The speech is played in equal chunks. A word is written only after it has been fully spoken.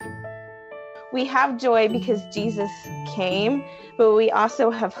we have joy because Jesus came, but we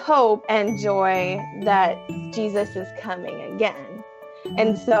also have hope and joy that Jesus is coming again.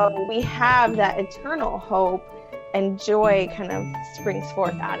 And so we have that eternal hope, and joy kind of springs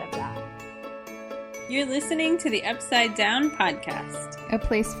forth out of that. You're listening to the Upside Down Podcast, a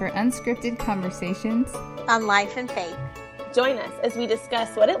place for unscripted conversations on life and faith. Join us as we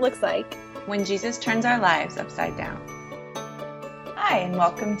discuss what it looks like when Jesus turns our lives upside down. Hi, and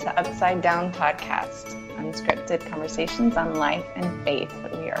welcome to Upside Down Podcast, unscripted conversations on life and faith.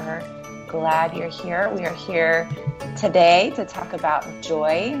 We are glad you're here. We are here today to talk about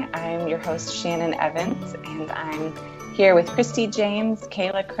joy. I'm your host, Shannon Evans, and I'm here with Christy James,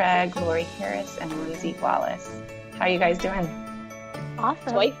 Kayla Craig, Lori Harris, and Lindsay Wallace. How are you guys doing?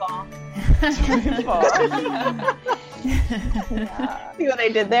 Awesome. Joyful. See what I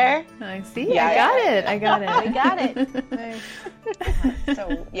did there? I see. Yeah, I got it. We got it.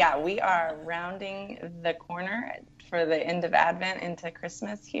 So, we are rounding the corner for the end of Advent into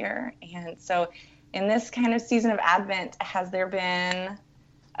Christmas here. And so in this kind of season of Advent, has there been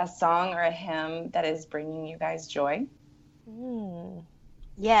a song or a hymn that is bringing you guys joy?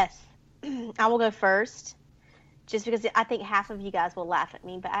 Yes. I will go first, just because I think half of you guys will laugh at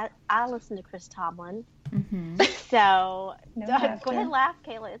me, but I listen to Chris Tomlin. Mm-hmm. So go ahead and laugh,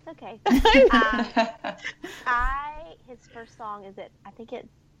 Kayla. It's okay. His first song is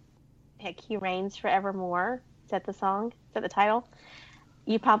He Reigns Forevermore. Is that the song? Is that the title?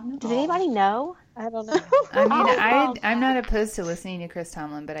 Does anybody know? I don't know. I mean, I'm not opposed to listening to Chris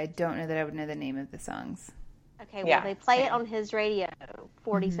Tomlin, but I don't know that I would know the name of the songs. Okay, well, they play it on his radio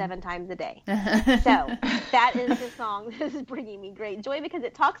 47 times a day. So that is the song that is bringing me great joy, because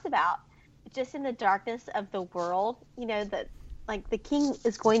it talks about just in the darkness of the world, that like the King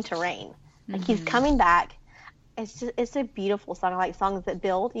is going to reign. Like he's coming back. It's a beautiful song. I like songs that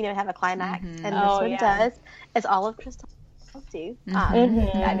build, have a climax. And this one does, as all of Chris Tomlin's do.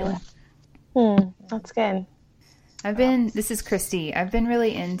 Fabulous. That's good. This is Christy. I've been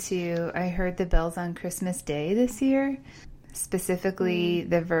really into, I heard the bells on Christmas Day this year, specifically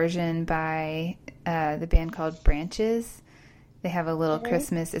the version by the band called Branches. They have a little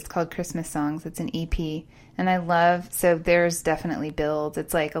Christmas, it's called Christmas Songs. It's an EP. And so there's definitely builds.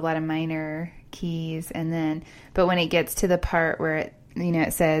 It's like a lot of minor keys. But when it gets to the part where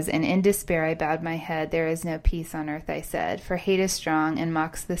it says, "And in despair I bowed my head, there is no peace on earth, I said. For hate is strong and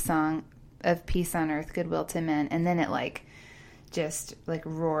mocks the song of peace on earth, goodwill to men." And then it just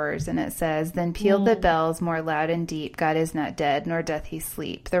roars, and it says, "Then pealed the bells more loud and deep, God is not dead, nor doth he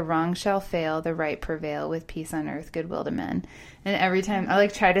sleep. The wrong shall fail, the right prevail, with peace on earth, goodwill to men." And every time I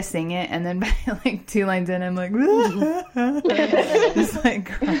try to sing it, and then by 2 lines in, I'm like, just crying.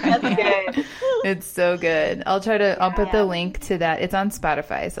 That's good. It's so good. I'll put the link to that. It's on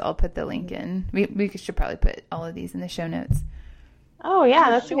Spotify, so I'll put the link in. We should probably put all of these in the show notes. Oh,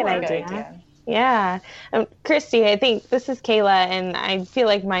 yeah, that's a good idea. Yeah. Christy, I think this is Kayla, and I feel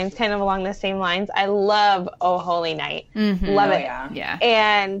like mine's kind of along the same lines. I love "Oh Holy Night." Love it. Yeah.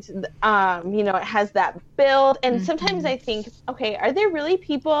 And, it has that build. And sometimes I think, okay, are there really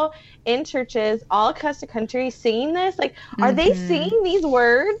people in churches all across the country singing this? Are they singing these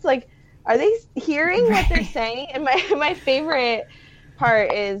words? Are they hearing what they're saying? And my favorite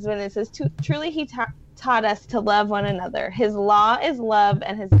part is when it says, "Truly he taught us to love one another. His law is love,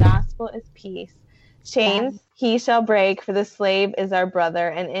 and his gospel is peace. Chains he shall break, for the slave is our brother,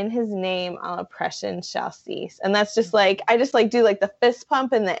 and in his name all oppression shall cease." And that's just I just do the fist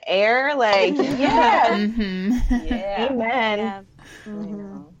pump in the air, yeah. Amen.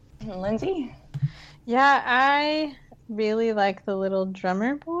 Yeah. Lindsay? Yeah, I really like the Little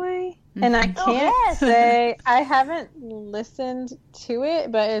Drummer Boy. And I can't say I haven't listened to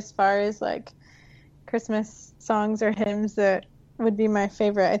it, but as far as Christmas songs or hymns that would be my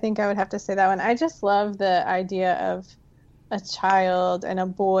favorite, I think I would have to say that one. I just love the idea of a child and a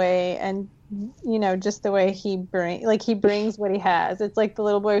boy, and just the way he brings what he has. It's like the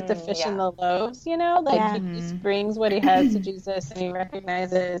little boy with the fish and the loaves, he just brings what he has to Jesus, and he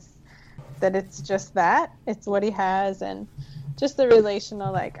recognizes that it's just that, it's what he has, and just the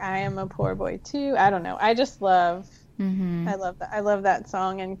relational, I am a poor boy too. I don't know. I just love I love that. I love that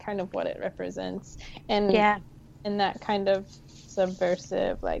song and kind of what it represents. And that kind of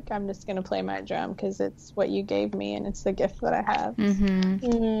subversive, I'm just going to play my drum because it's what you gave me and it's the gift that I have.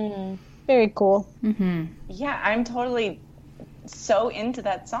 Very cool. Yeah, I'm totally so into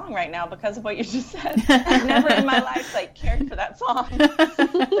that song right now because of what you just said. I've never in my life cared for that song.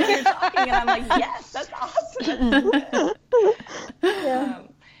 You're talking and I'm like, yes, that's awesome.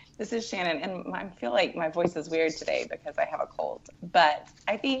 This is Shannon, and I feel like my voice is weird today because I have a cold. But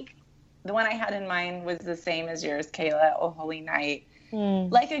I think the one I had in mind was the same as yours, Kayla, O Holy Night.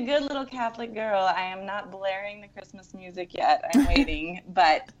 Like a good little Catholic girl, I am not blaring the Christmas music yet. I'm waiting.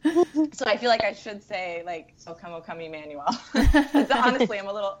 But so I feel like I should say, like, O come, Emmanuel. Honestly, I'm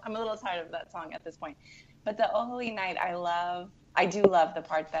a little tired of that song at this point. But the O Holy Night, I do love the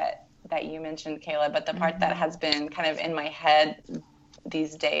part that you mentioned, Kayla, but the part that has been kind of in my head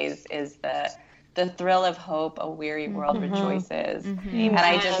these days is the thrill of hope, a weary world rejoices. And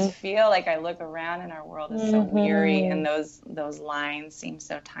I just feel like I look around and our world is so weary, and those lines seem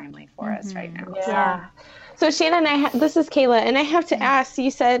so timely for us right now. Yeah. So Shannon, this is Kayla, and I have to ask,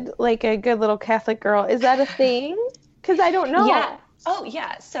 you said like a good little Catholic girl. Is that a thing? Because I don't know. Yeah. Oh,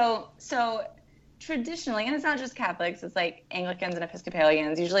 yeah. So traditionally, and it's not just Catholics, it's like Anglicans and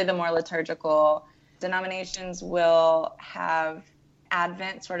Episcopalians, usually the more liturgical denominations will have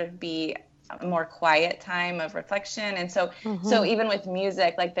Advent sort of be a more quiet time of reflection. And so even with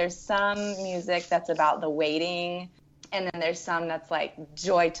music, like there's some music that's about the waiting, and then there's some that's like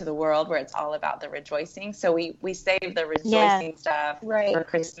joy to the world, where it's all about the rejoicing. So we save the rejoicing stuff for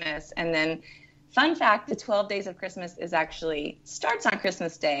Christmas. And then fun fact, the 12 days of Christmas starts on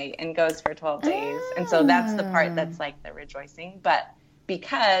Christmas Day and goes for 12 days. And so that's the part that's like the rejoicing. But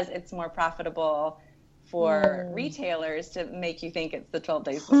because it's more profitable for retailers to make you think it's the 12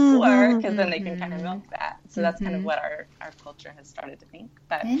 days before, because then they can kind of milk that. So that's kind of what our culture has started to think.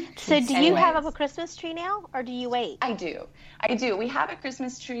 But so do you have up a Christmas tree now, or do you wait? I do. We have a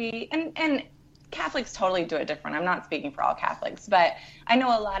Christmas tree, and Catholics totally do it different. I'm not speaking for all Catholics, but I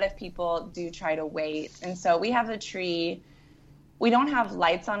know a lot of people do try to wait. And so we have the tree. We don't have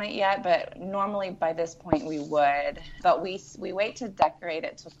lights on it yet, but normally by this point we would. But we wait to decorate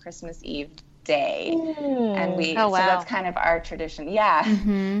it till Christmas Eve day, and so that's kind of our tradition.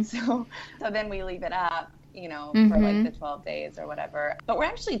 So then we leave it up, for like the 12 days or whatever. But we're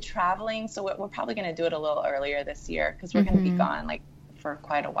actually traveling, so we're probably going to do it a little earlier this year, because we're going to be gone like for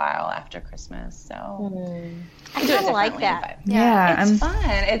quite a while after Christmas. So I kind of like that. It's fun.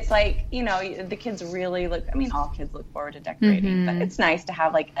 It's like, the kids really all kids look forward to decorating, but it's nice to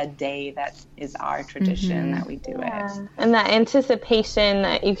have like a day that is our tradition that we do it. And that anticipation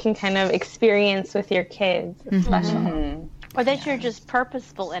that you can kind of experience with your kids is special. Or that you're just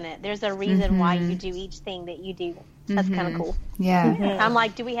purposeful in it. There's a reason why you do each thing that you do. That's kind of cool. Yeah. I'm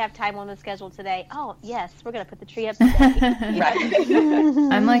like, do we have time on the schedule today? Oh, yes, we're going to put the tree up today.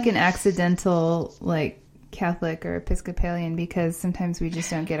 I'm like an accidental, like, Catholic or Episcopalian, because sometimes we just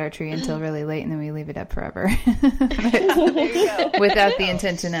don't get our tree until really late, and then we leave it up forever. Without the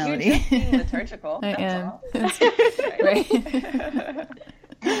intentionality. You're just being liturgical. I am. Right.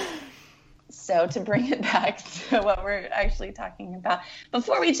 So to bring it back to what we're actually talking about,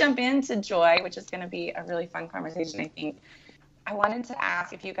 before we jump into joy, which is going to be a really fun conversation, I think, I wanted to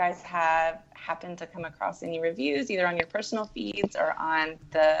ask if you guys have happened to come across any reviews, either on your personal feeds or on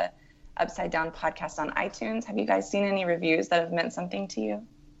the Upside Down podcast on iTunes. Have you guys seen any reviews that have meant something to you?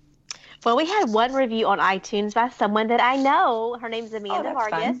 Well, we had one review on iTunes by someone that I know. Her name's Amanda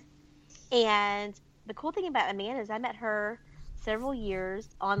Vargas. Fun. And the cool thing about Amanda is I met her several years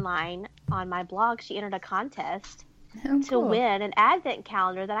online on my blog. She entered a contest to win an Advent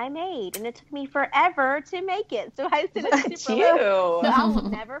calendar that I made, and it took me forever to make it. So I sent it to her. So I will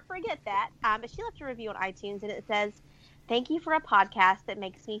never forget that. But she left a review on iTunes, and it says, "Thank you for a podcast that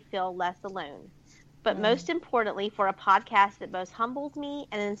makes me feel less alone, but most importantly, for a podcast that both humbles me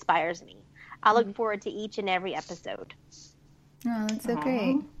and inspires me. I look forward to each and every episode." Oh, that's so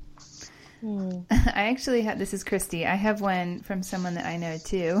great. I actually have, this is Christy. I have one from someone that I know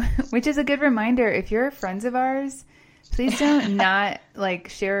too, which is a good reminder. If you're friends of ours, please don't not like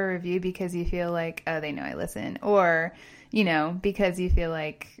share a review because you feel like, oh, they know I listen, or, because you feel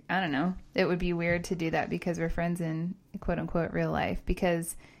like, I don't know, it would be weird to do that because we're friends in quote unquote real life,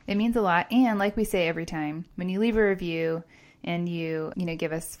 because it means a lot. And like we say every time, when you leave a review and you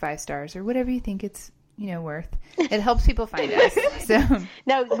give us 5 stars or whatever you think it's, worth, it helps people find us. So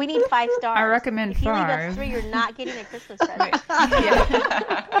no, we need 5 stars. I recommend 5. If you leave us 3, you're not getting a Christmas present.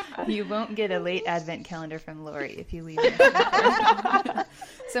 You won't get a late Advent calendar from Lori if you leave it.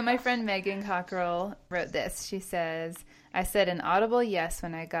 So my friend Megan Cockrell wrote this. She says, "I said an audible yes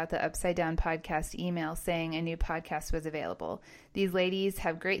when I got the Upside Down podcast email saying a new podcast was available. These ladies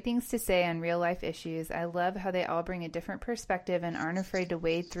have great things to say on real life issues. I love how they all bring a different perspective and aren't afraid to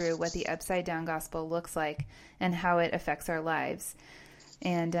wade through what the Upside Down gospel looks like and how it affects our lives."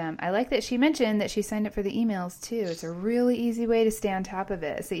 And I like that she mentioned that she signed up for the emails too. It's a really easy way to stay on top of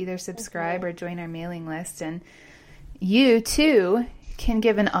it. So either subscribe or join our mailing list. And you too can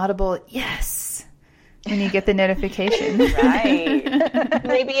give an audible yes when you get the notification. Right.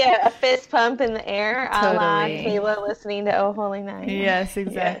 Maybe a fist pump in the air, a la Totally. Kayla listening to Oh Holy Night. Yes,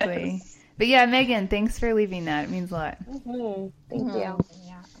 exactly. Yes. But yeah, Megan, thanks for leaving that. It means a lot. Thank you.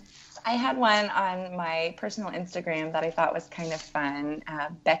 Yeah. I had one on my personal Instagram that I thought was kind of fun.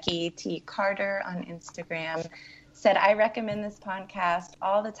 Becky T. Carter on Instagram said, I recommend this podcast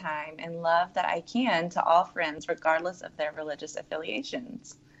all the time and love that I can to all friends, regardless of their religious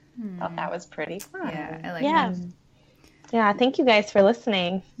affiliations. Thought that was pretty fun. Yeah, I like Yeah. that. Yeah, thank you guys for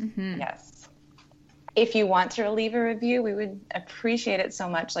listening. Yes. If you want to leave a review, we would appreciate it so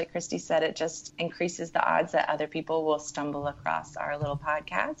much. Like Christy said, it just increases the odds that other people will stumble across our little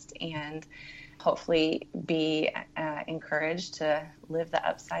podcast and hopefully be encouraged to live the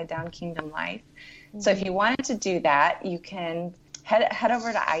upside down kingdom life. So if you wanted to do that, you can head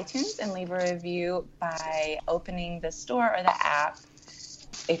over to iTunes and leave a review by opening the store or the app.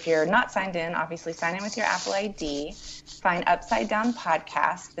 If you're not signed in, obviously sign in with your Apple ID. Find Upside Down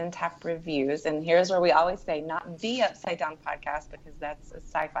Podcast, then tap reviews. And here's where we always say not the Upside Down Podcast because that's a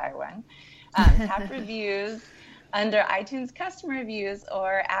sci-fi one. Tap reviews under iTunes customer reviews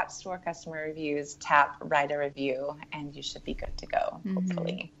or App Store customer reviews. Tap write a review and you should be good to go,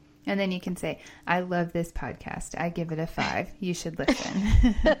 hopefully. And then you can say, I love this podcast. I give it a 5. You should listen.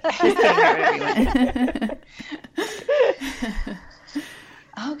 Just kidding, whatever you want.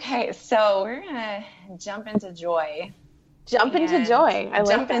 Okay, so we're going to jump into joy. Jump into joy. I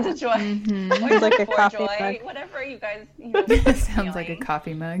like Jump that. into joy. Or like a For coffee joy, mug. whatever you guys Sounds like a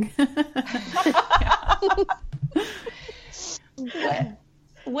coffee mug.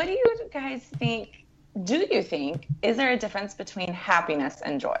 What do you guys think? Do you think, is there a difference between happiness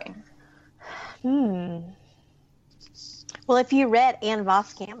and joy? Well, if you read Ann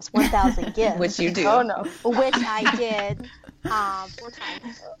Voskamp's 1,000 Gifts, Which you do. Oh, no. which I did 4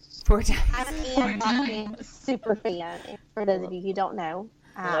 times. 4 times. I'm an Ann Voskamp super fan. And for those of you who don't know,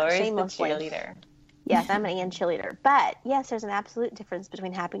 Lori's the shameless plug. cheerleader. Yes, I'm an Ann cheerleader. But yes, there's an absolute difference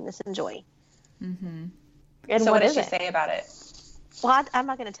between happiness and joy. And So what does is she it? say about it? Well, I'm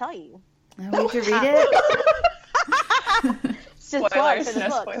not going to tell you. I want to read it. It's just plug Spoilers, for the no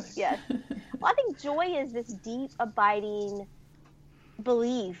book. spoilers. Yes. Well, I think joy is this deep, abiding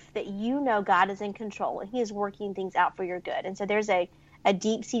belief that you know God is in control and He is working things out for your good. And so there's a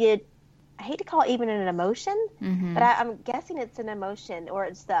deep-seated, I hate to call it even an emotion, but I'm guessing it's an emotion, or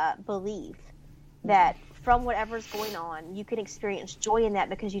it's the belief that from whatever's going on, you can experience joy in that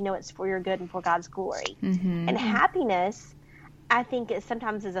because you know it's for your good and for God's glory. And happiness, I think,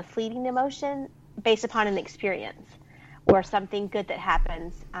 sometimes is a fleeting emotion based upon an experience or something good that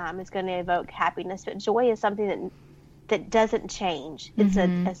happens is going to evoke happiness. But joy is something that doesn't change. It's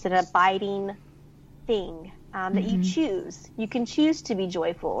an abiding thing that you choose. You can choose to be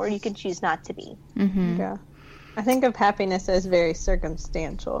joyful or you can choose not to be. Yeah. I think of happiness as very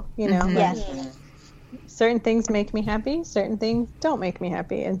circumstantial, you know? Yes. Certain things make me happy, certain things don't make me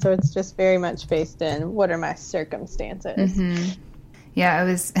happy. And so it's just very much based in what are my circumstances.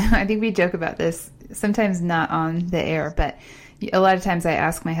 Yeah, I think we joke about this, sometimes not on the air, but a lot of times I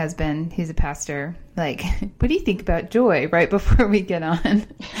ask my husband, he's a pastor, like, what do you think about joy right before we get on?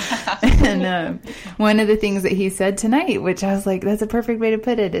 And one of the things that he said tonight, which I was like, that's a perfect way to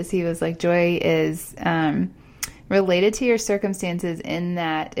put it, is he was like, joy is related to your circumstances in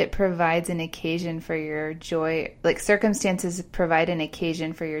that it provides an occasion for your joy, like circumstances provide an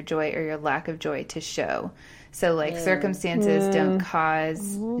occasion for your joy or your lack of joy to show. So like circumstances don't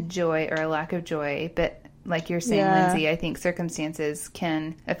cause joy or a lack of joy, but like you're saying, Lindsay, I think circumstances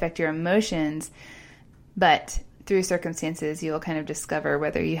can affect your emotions, but through circumstances, you'll kind of discover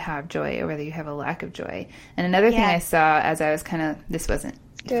whether you have joy or whether you have a lack of joy. And another thing I saw as I was kind of, this wasn't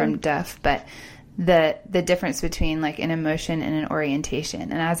from Duff, but the difference between like an emotion and an orientation.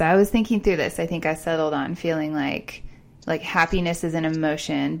 And as I was thinking through this, I think I settled on feeling like happiness is an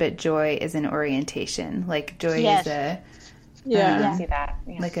emotion, but joy is an orientation. Like joy is I see that.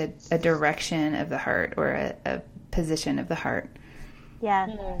 Yeah. like a direction of the heart or a position of the heart. Yeah.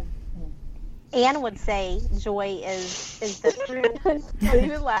 Anne would say joy is the fruit. Don't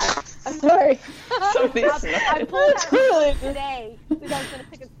even laugh. I'm sorry. I pulled out a quote today because I was going to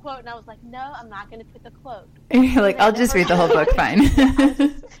pick a quote, and I was like, no, I'm not going to pick a quote. And you're like, I'll just read the whole book, fine.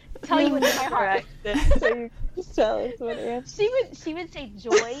 Tell you what's in my heart. So you just tell us what it is. She would say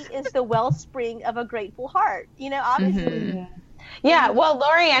joy is the wellspring of a grateful heart. You know, obviously. Yeah, well,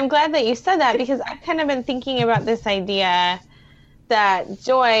 Lori, I'm glad that you said that because I've kind of been thinking about this idea that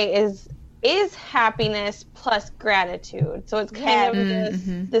joy is happiness plus gratitude. So it's kind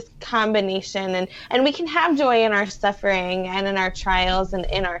of this combination, and we can have joy in our suffering and in our trials and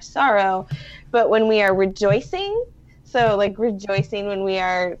in our sorrow, but when we are rejoicing, so like rejoicing when we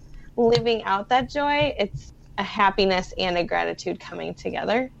are living out that joy, it's a happiness and a gratitude coming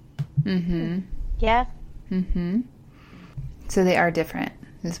together. Mm-hmm. Yeah. Mm-hmm. So they are different,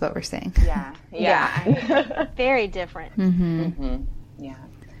 is what we're saying. Yeah. Very different. Mm-hmm. Mm-hmm. Yeah.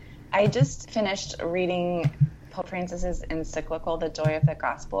 I just finished reading Pope Francis's encyclical, The Joy of the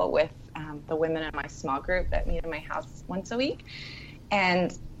Gospel, with the women in my small group that meet in my house once a week.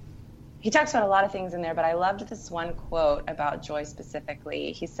 And he talks about a lot of things in there, but I loved this one quote about joy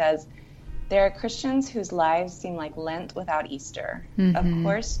specifically. He says, "There are Christians whose lives seem like Lent without Easter. Mm-hmm. Of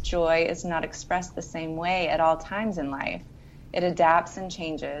course, joy is not expressed the same way at all times in life. It adapts and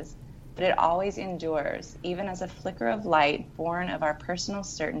changes, but it always endures, even as a flicker of light born of our personal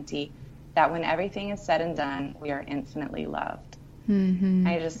certainty that when everything is said and done, we are infinitely loved." Mm-hmm.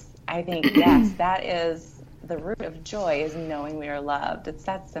 I think, yes, that is the root of joy, is knowing we are loved. It's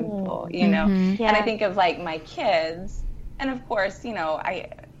that simple, you know? Mm-hmm. Yeah. And I think of like my kids, and of course, you know,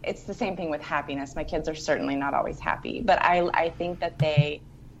 it's the same thing with happiness. My kids are certainly not always happy, but I think that they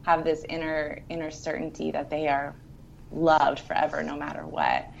have this inner certainty that they are loved forever, no matter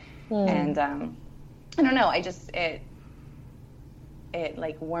what. And I don't know, it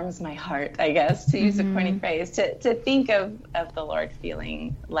like warms my heart, I guess, to use a corny phrase, to think of the Lord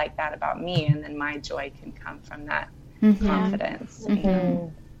feeling like that about me, and then my joy can come from that confidence. You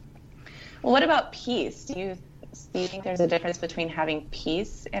know? Well, what about peace? Do you think there's a difference between having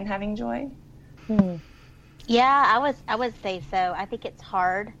peace and having joy? Yeah, I would say so. I think it's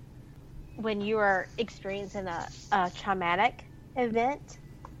hard when you are experiencing a traumatic event,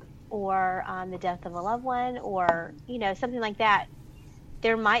 or the death of a loved one, or, you know, something like that.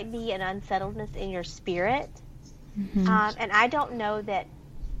 There might be an unsettledness in your spirit. And I don't know that,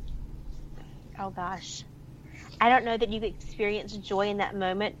 I don't know that you experience joy in that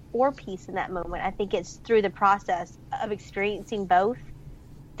moment or peace in that moment. I think it's through the process of experiencing both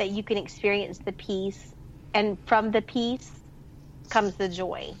that you can experience the peace, and from the peace comes the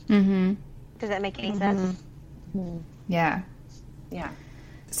joy. Mm-hmm. Does that make any sense? Yeah. Yeah.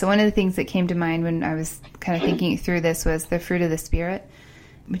 So one of the things that came to mind when I was kind of thinking through this was the fruit of the Spirit,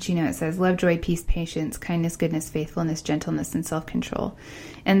 which, you know, it says love, joy, peace, patience, kindness, goodness, faithfulness, gentleness, and self-control.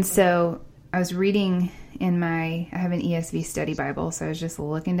 And so I was reading I have an ESV study Bible, so I was just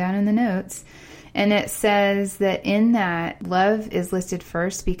looking down in the notes, and it says that in that, love is listed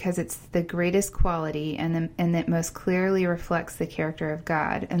first because it's the greatest quality and that most clearly reflects the character of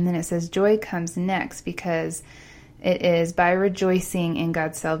God. And then it says joy comes next because it is by rejoicing in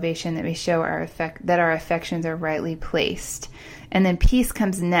God's salvation that we show that our affections are rightly placed. And then peace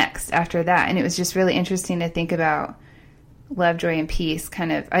comes next after that. And it was just really interesting to think about love, joy, and peace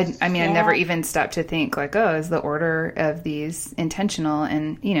kind of. I never even stopped to think like, oh, is the order of these intentional?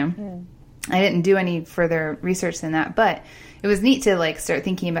 And, you know, I didn't do any further research than that. But it was neat to like start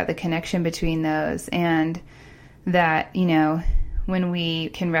thinking about the connection between those, and that, you know, when we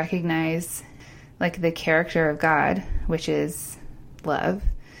can recognize like the character of God, which is love,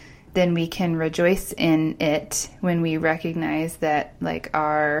 then we can rejoice in it when we recognize that like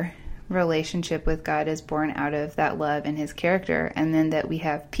our relationship with God is born out of that love and his character, and then that we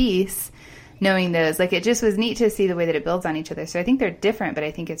have peace knowing those. Like, it just was neat to see the way that it builds on each other. So I think they're different, but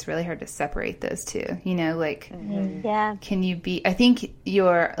I think it's really hard to separate those two, you know, like can you be, I think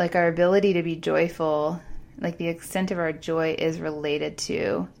your, like, our ability to be joyful, like the extent of our joy is related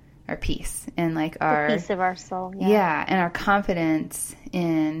to our peace and like our the peace of our soul. And our confidence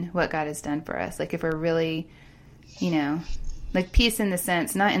in what God has done for us. Like, if we're really, you know, like peace in the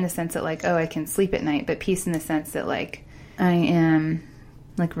sense, not in the sense that like, oh, I can sleep at night, but peace in the sense that like I am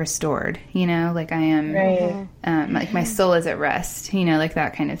like restored, you know, like I am, like my soul is at rest, you know, like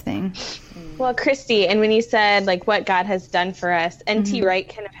that kind of thing. Well, Christy, and when you said like what God has done for us, N.T.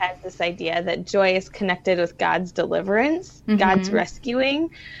 Wright kind of has this idea that joy is connected with God's deliverance, God's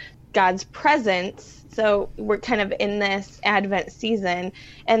rescuing, God's presence. So we're kind of in this Advent season,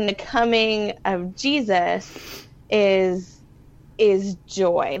 and the coming of Jesus is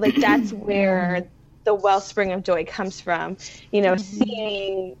joy. Like, that's where the wellspring of joy comes from, you know,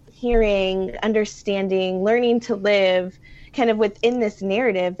 seeing, hearing, understanding, learning to live kind of within this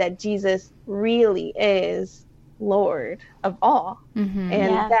narrative that Jesus really is Lord of all.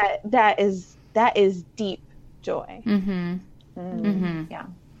 And that is deep joy. Yeah.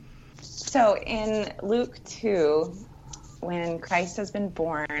 So in Luke 2, when Christ has been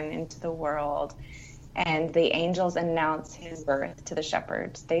born into the world and the angels announce his birth to the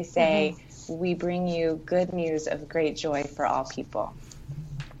shepherds, they say, we bring you good news of great joy for all people.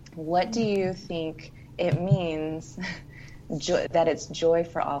 What do you think it means that it's joy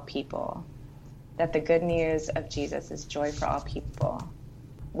for all people? that the good news of Jesus is joy for all people.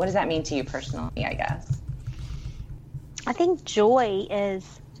 What does that mean to you personally, I guess? I think joy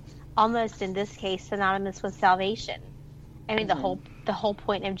is almost, in this case, synonymous with salvation. I mean, the whole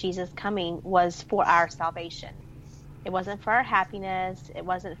point of Jesus coming was for our salvation. It wasn't for our happiness. It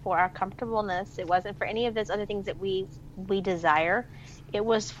wasn't for our comfortableness. It wasn't for any of those other things that we desire. It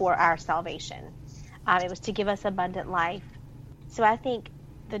was for our salvation. It was to give us abundant life. So I think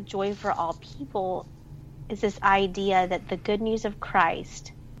the joy for all people is this idea that the good news of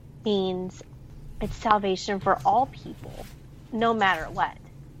Christ means it's salvation for all people, no matter what.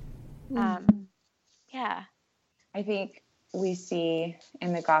 Yeah. I think we see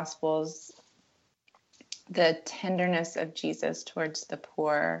in the Gospels the tenderness of Jesus towards the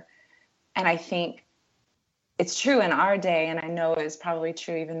poor. And I think it's true in our day, and I know it's probably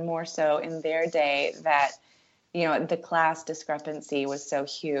true even more so in their day, that, you know, the class discrepancy was so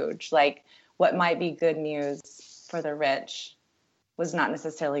huge. Like, what might be good news for the rich was not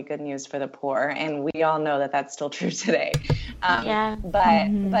necessarily good news for the poor. And we all know that that's still true today.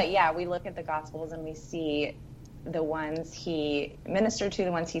 But yeah, we look at the Gospels and we see the ones he ministered to,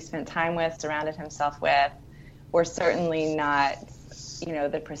 the ones he spent time with, surrounded himself with, were certainly not, you know,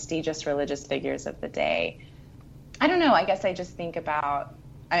 the prestigious religious figures of the day. I don't know. I guess I just think about,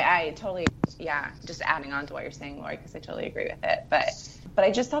 I totally, just adding on to what you're saying, Lori, because I totally agree with it. But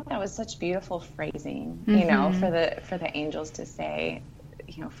I just thought that was such beautiful phrasing, you know, for the angels to say,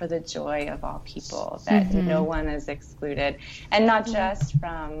 you know, for the joy of all people, that no one is excluded, and not just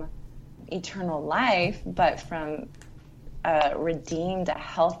from eternal life, but from a redeemed, a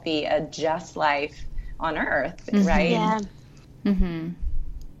healthy, a just life on earth, right? Yeah.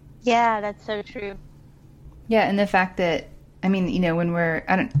 Yeah, that's so true. Yeah, and the fact that, I mean, you know, when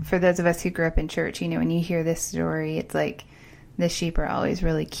for those of us who grew up in church, you know, when you hear this story, it's like the sheep are always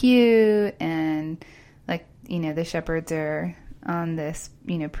really cute, and like, you know, the shepherds are on this,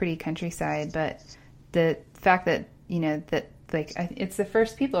 you know, pretty countryside, but the fact that, you know, that like it's the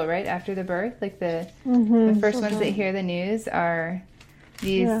first people right after the birth, like the first ones that hear the news are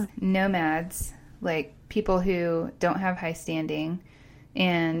these nomads, like people who don't have high standing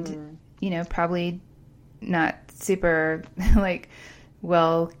and you know, probably not super like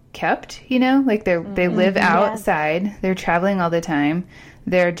well kept, you know, like they live outside, they're traveling all the time,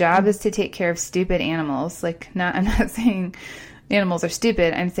 their job is to take care of stupid animals. Like, I'm not saying animals are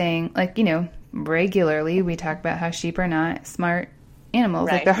stupid, I'm saying, like, you know, regularly we talk about how sheep are not smart animals,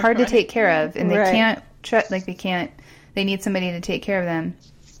 like they're hard to take care of, and they can't they need somebody to take care of them.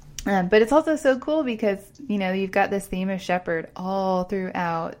 But it's also so cool because, you know, you've got this theme of shepherd all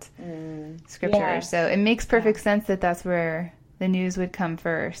throughout Scripture. So it makes perfect sense that that's where the news would come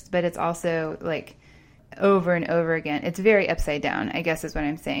first. But it's also, like, over and over again. It's very upside down, I guess is what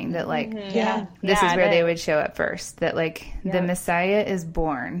I'm saying. That, like, this is where they would show up first. That, like, the Messiah is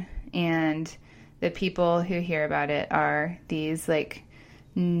born, and the people who hear about it are these, like,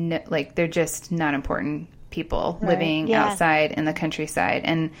 they're just not important people living outside in the countryside,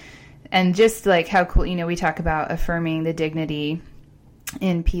 and just like how cool, you know, we talk about affirming the dignity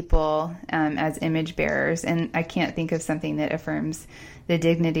in people as image bearers, and I can't think of something that affirms the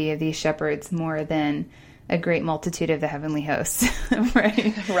dignity of these shepherds more than a great multitude of the heavenly hosts.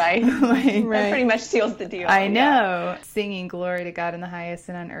 right That pretty much seals the deal. I know. Singing glory to God in the highest,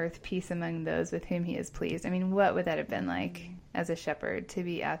 and on earth peace among those with whom he is pleased. I mean, what would that have been like as a shepherd to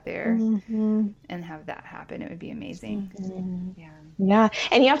be out there and have that happen? It would be amazing. Yeah.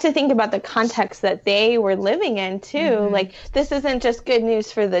 And you have to think about the context that they were living in too. Like, this isn't just good news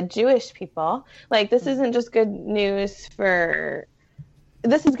for the Jewish people. Like, this isn't just good news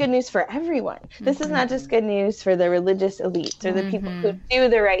this is good news for everyone. This is not just good news for the religious elites or the people who do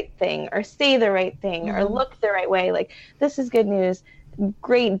the right thing or say the right thing or look the right way. Like, this is good news,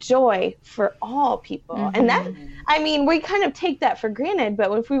 great joy for all people. And that, I mean, we kind of take that for granted,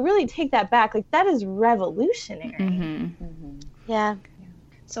 but if we really take that back, like, that is revolutionary. Yeah.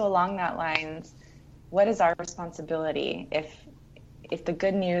 So along that lines, what is our responsibility if the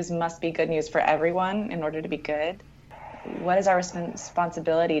good news must be good news for everyone in order to be good? What is our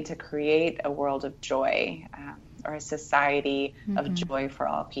responsibility to create a world of joy or a society of joy for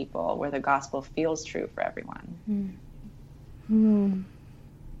all people where the gospel feels true for everyone?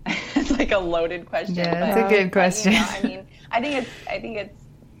 It's like a loaded question. Yeah, it's a good question. You know, I mean, I think it's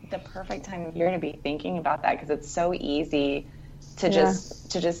the perfect time of year to be thinking about that, because it's so easy to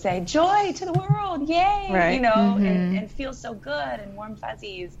just say joy to the world, yay, you know, and feel so good and warm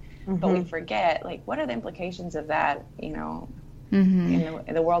fuzzies. But we forget, like, what are the implications of that, you know, in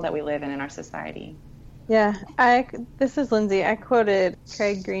the world that we live in our society? Yeah, this is Lindsay. I quoted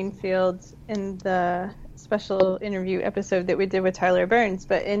Craig Greenfield in the special interview episode that we did with Tyler Burns,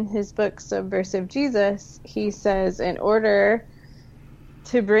 but in his book Subversive Jesus, he says in order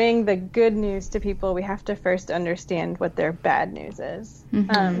to bring the good news to people, we have to first understand what their bad news is.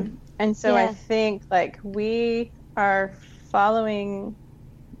 Mm-hmm. And so I think like we are following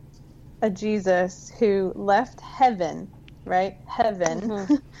a Jesus who left heaven, right? Heaven,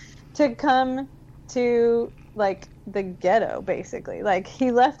 mm-hmm. to come to like the ghetto, basically. Like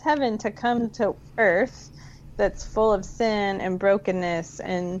he left heaven to come to earth that's full of sin and brokenness,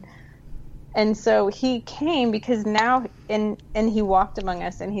 and so he came because now and he walked among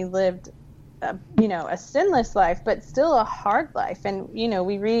us and he lived a sinless life, but still a hard life. And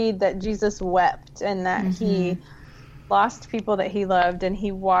we read that Jesus wept and that mm-hmm. he lost people that he loved, and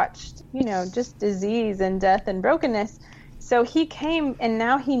he watched just disease and death and brokenness. So he came, and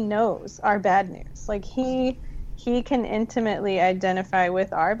now he knows our bad news. Like he can intimately identify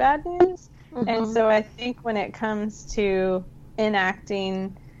with our bad news. Mm-hmm. And so I think when it comes to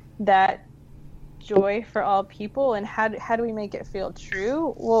enacting that joy for all people and how do we make it feel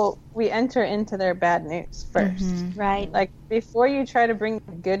true? Well, we enter into their bad news first. Mm-hmm. Right. Like before you try to bring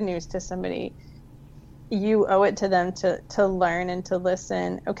good news to somebody, you owe it to them to learn and to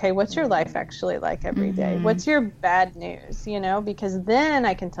listen. Okay, what's your life actually like every day? Mm-hmm. What's your bad news? Because then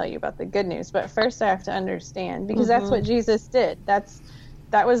I can tell you about the good news. But first I have to understand, because mm-hmm. that's what Jesus did.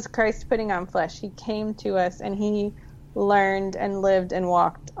 That was Christ putting on flesh. He came to us and he learned and lived and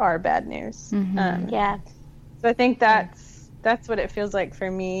walked our bad news. Mm-hmm. So I think that's what it feels like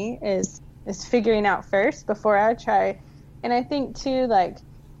for me is figuring out first before I try. And I think too, like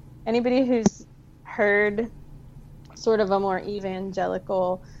anybody who's heard sort of a more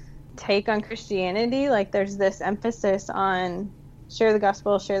evangelical take on Christianity, like there's this emphasis on share the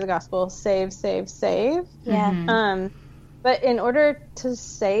gospel, save, save, save. Yeah. Mm-hmm. But in order to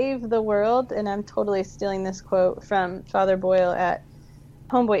save the world, and I'm totally stealing this quote from Father Boyle at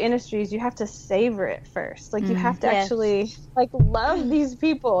Homeboy Industries, you have to savor it first. Like you have to actually like love these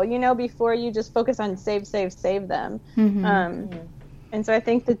people, before you just focus on save them. Mm-hmm. And so I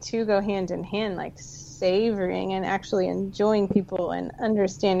think the two go hand in hand, like savoring and actually enjoying people and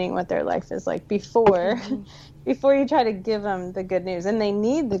understanding what their life is like before you try to give them the good news. And they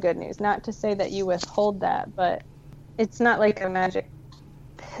need the good news, not to say that you withhold that, but it's not like a magic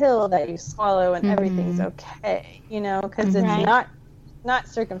pill that you swallow and everything's okay, because it's not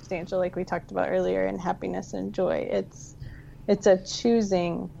circumstantial like we talked about earlier in happiness and joy. It's a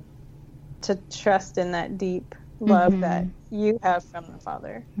choosing to trust in that deep love that you have from the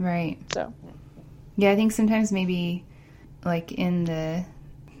Father. Right. So, yeah, I think sometimes maybe like in the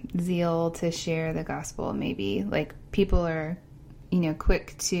zeal to share the gospel, maybe like people are,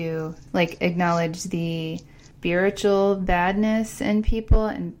 quick to like acknowledge the spiritual badness in people.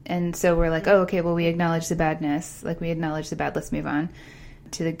 And so we're like, oh, okay, well, we acknowledge the badness. Like we acknowledge the bad. Let's move on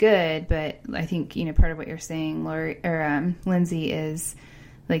to the good. But I think, part of what you're saying, Lori, or Lindsay, is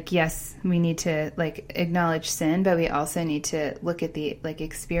like, yes, we need to like acknowledge sin, but we also need to look at the like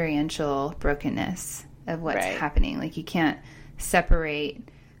experiential brokenness of what's happening. Like you can't separate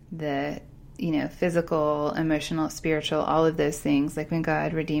the, physical, emotional, spiritual, all of those things. Like when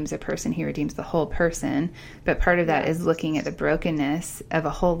God redeems a person, he redeems the whole person. But part of that is looking at the brokenness of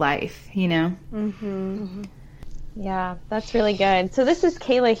a whole life, Mm-hmm. Mm-hmm. Yeah, that's really good. So this is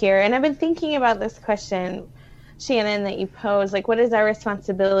Kayla here, and I've been thinking about this question, Shannon, that you posed, like what is our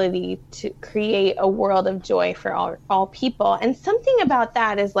responsibility to create a world of joy for all people? And something about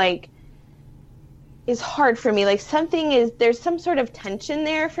that is hard for me. Like there's some sort of tension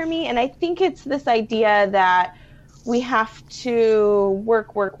there for me, and I think it's this idea that we have to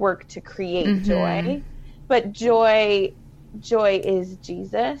work to create joy, but joy is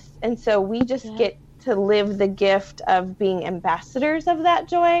Jesus, and so we just get to live the gift of being ambassadors of that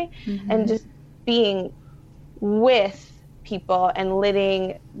joy and just being with people and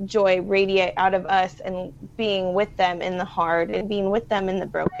letting joy radiate out of us and being with them in the hard and being with them in the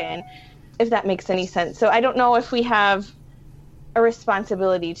broken, if that makes any sense. So I don't know if we have a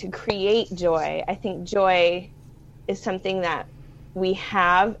responsibility to create joy. I think joy is something that we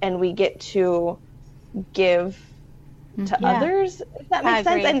have and we get to give to others, if that makes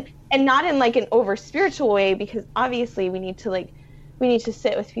sense. And not in like an over spiritual way, because obviously we need to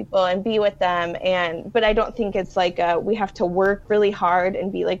sit with people and be with them, but I don't think it's like we have to work really hard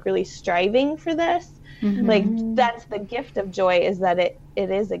and be like really striving for this. Like that's the gift of joy, is that it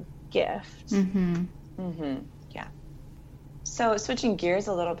is a gift. Yeah. So switching gears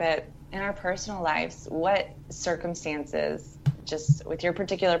a little bit, in our personal lives, what circumstances just with your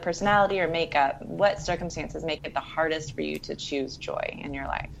particular personality or makeup, what circumstances make it the hardest for you to choose joy in your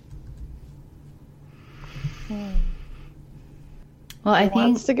life? Well, I think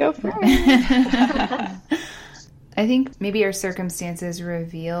wants to go first? I think maybe our circumstances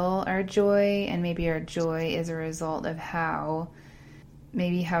reveal our joy, and maybe our joy is a result of how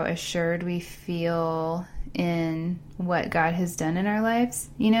assured we feel in what God has done in our lives,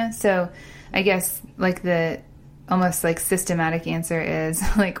 So I guess like the almost like systematic answer is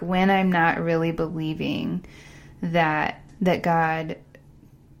like when I'm not really believing that God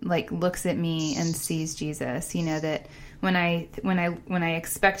like looks at me and sees Jesus, that when I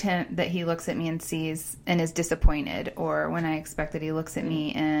expect him that he looks at me and sees and is disappointed, or when I expect that he looks at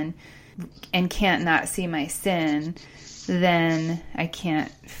me and can't not see my sin, then I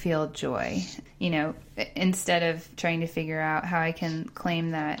can't feel joy. Instead of trying to figure out how I can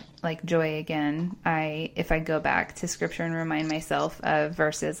claim that like joy again, if I go back to scripture and remind myself of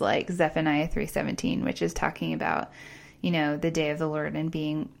verses like Zephaniah 3:17, which is talking about, the day of the Lord and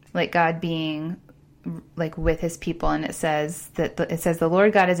being like God being like with his people, and it says the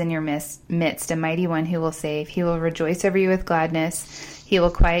Lord God is in your midst, a mighty one who will save. He will rejoice over you with gladness. He will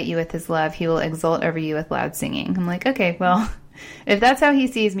quiet you with his love. He will exult over you with loud singing. I'm like, okay, well, if that's how he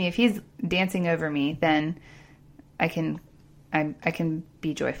sees me, if he's dancing over me, then I can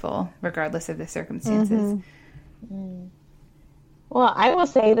be joyful regardless of the circumstances. Mm-hmm. Well, I will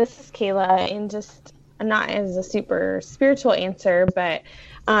say, this is Kayla, and just not as a super spiritual answer, but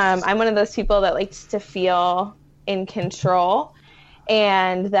I'm one of those people that likes to feel in control,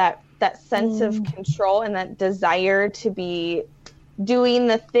 and that sense of control and that desire to be doing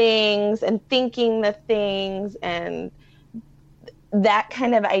the things and thinking the things, and that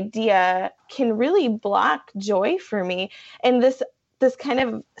kind of idea can really block joy for me. And this kind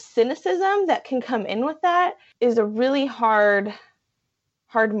of cynicism that can come in with that is a really hard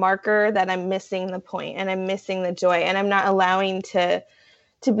marker that I'm missing the point and I'm missing the joy, and I'm not allowing to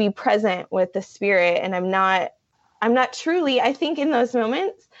be present with the Spirit. And I'm not truly, I think in those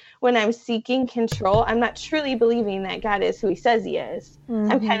moments when I'm seeking control, I'm not truly believing that God is who he says he is.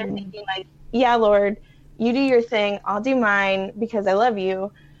 Mm-hmm. I'm kind of thinking like, yeah, Lord, you do your thing, I'll do mine because I love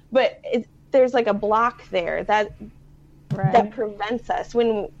you. But there's like a block there that prevents us.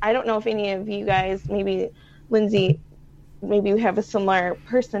 When, I don't know if any of you guys, maybe Lindsay, maybe we have a similar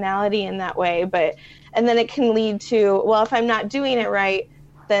personality in that way, and then it can lead to, well, if I'm not doing it right,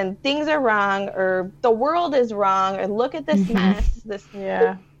 then things are wrong, or the world is wrong, or look at this mess, this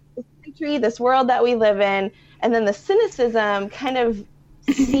country, this world that we live in. And then the cynicism kind of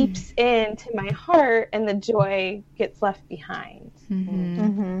seeps into my heart, and the joy gets left behind. Mm-hmm.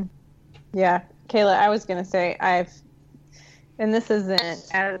 Mm-hmm. Yeah, Kayla, I was going to say and this isn't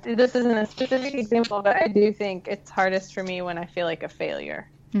a specific example, but I do think it's hardest for me when I feel like a failure.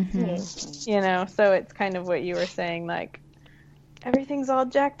 Mm-hmm. So it's kind of what you were saying, like everything's all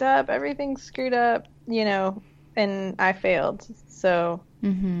jacked up, everything's screwed up, and I failed. So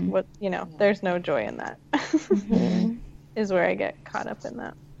what, there's no joy in that. Is where I get caught up in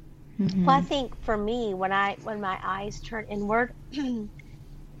that. Mm-hmm. Well, I think for me, when my eyes turn inward,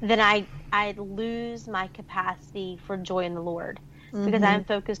 then I lose my capacity for joy in the Lord, because I'm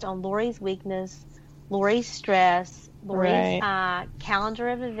focused on Lori's weakness, Lori's stress, Lori's calendar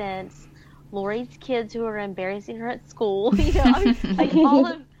of events, Lori's kids who are embarrassing her at school. Like all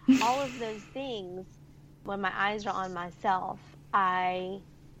of those things. When my eyes are on myself, I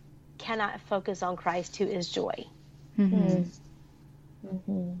cannot focus on Christ, who is joy. Mm-hmm.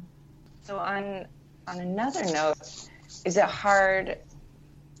 Mm-hmm. So on another note, is it hard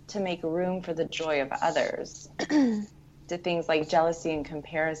to make room for the joy of others? Do things like jealousy and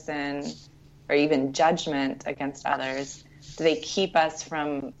comparison, or even judgment against others, do they keep us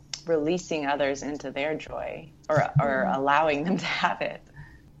from releasing others into their joy, or allowing them to have it?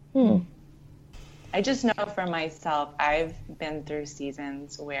 I just know for myself, I've been through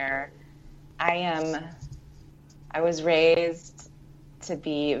seasons where I was raised to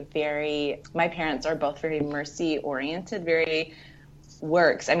be my parents are both very mercy oriented, very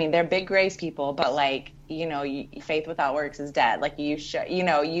works. I mean, they're big grace people, but like, faith without works is dead. Like you should, you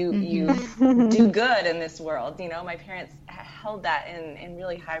do good in this world. My parents held that in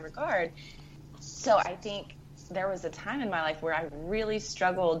really high regard. So I think there was a time in my life where I really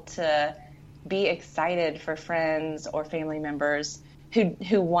struggled to be excited for friends or family members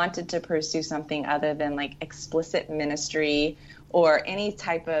who wanted to pursue something other than like explicit ministry or any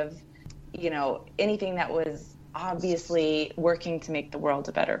type of, anything that was obviously working to make the world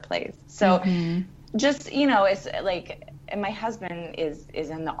a better place. So just, it's like my husband is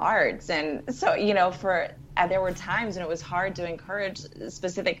in the arts, and so there were times when it was hard to encourage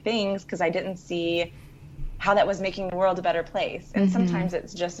specific things because I didn't see how that was making the world a better place. And sometimes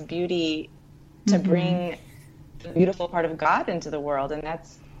it's just beauty to bring the beautiful part of God into the world, and that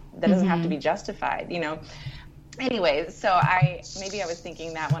doesn't have to be justified, Anyway, so I was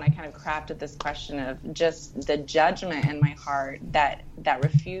thinking that when I kind of crafted this question of just the judgment in my heart that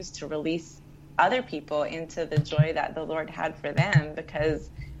refused to release other people into the joy that the Lord had for them, because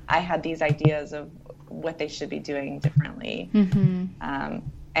I had these ideas of what they should be doing differently.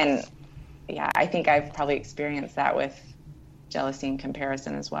 And yeah, I think I've probably experienced that with jealousy and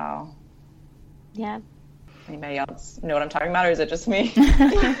comparison as well. Yeah. Anybody else know what I'm talking about, or is it just me?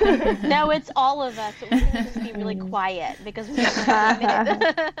 No, it's all of us. We're going to just be really quiet because we don't have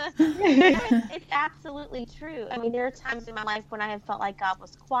a minute. It's absolutely true. I mean, there are times in my life when I have felt like God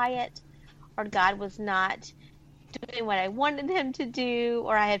was quiet, or God was not doing what I wanted him to do,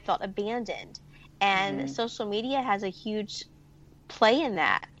 or I had felt abandoned. And social media has a huge play in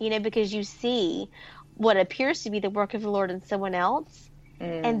that, because you see what appears to be the work of the Lord in someone else.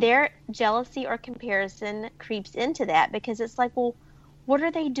 And their jealousy or comparison creeps into that, because it's like, well, what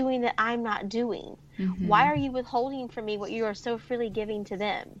are they doing that I'm not doing? Why are you withholding from me what you are so freely giving to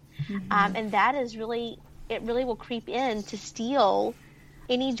them? And that is really will creep in to steal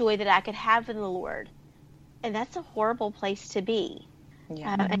any joy that I could have in the Lord. And that's a horrible place to be.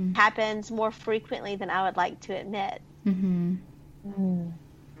 Yeah. It happens more frequently than I would like to admit.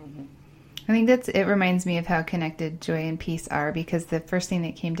 I think it reminds me of how connected joy and peace are, because the first thing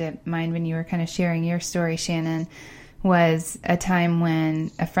that came to mind when you were kind of sharing your story, Shannon, was a time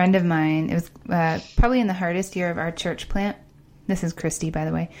when a friend of mine, it was probably in the hardest year of our church plant. This is Christy, by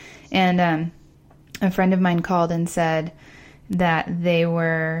the way. And a friend of mine called and said that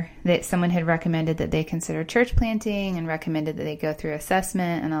someone had recommended that they consider church planting and recommended that they go through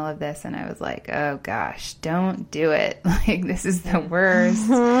assessment and all of this. And I was like, oh gosh, don't do it. Like, this is the worst.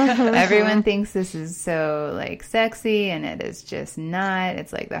 Everyone thinks this is so sexy, and it is just not.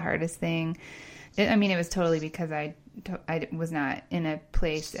 It's like the hardest thing. It was totally because I was not in a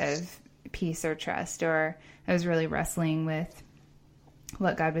place of peace or trust, or I was really wrestling with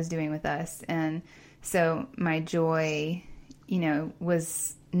what God was doing with us. And so my joy,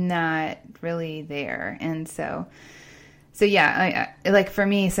 was not really there. And so yeah, I for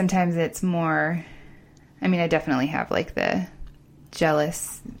me, sometimes it's more, I definitely have the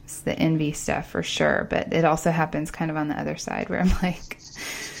jealous, the envy stuff for sure, but it also happens kind of on the other side where I'm like,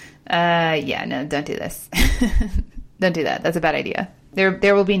 yeah, no, don't do this. Don't do that. That's a bad idea.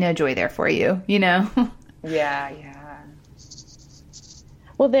 There will be no joy there for you, Yeah.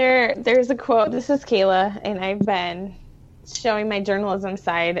 Well, there's a quote. This is Kayla, and I've been showing my journalism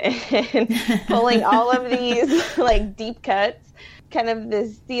side and pulling all of these deep cuts, kind of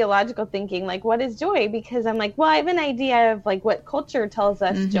this theological thinking, what is joy? Because I'm like, well, I have an idea of what culture tells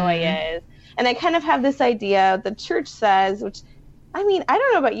us joy is. And I kind of have this idea the church says, which, I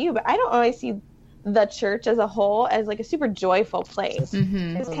don't know about you, but I don't always see the church as a whole as a super joyful place.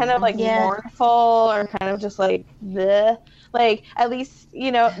 It's kind of mournful, or kind of just the, at least,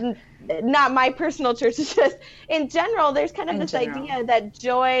 not my personal church. It's just in general, there's kind of this idea that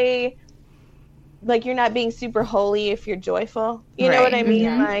joy, you're not being super holy if you're joyful. You know what I mean?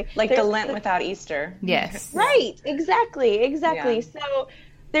 Yeah. Like the Lent without Easter. Yes. Right. Exactly. Yeah. So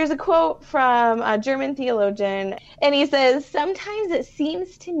there's a quote from a German theologian, and he says, "Sometimes it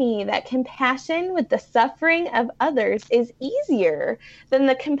seems to me that compassion with the suffering of others is easier than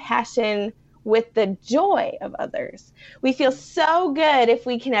the compassion with the joy of others. We feel so good if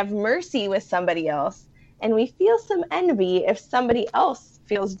we can have mercy with somebody else, and we feel some envy if somebody else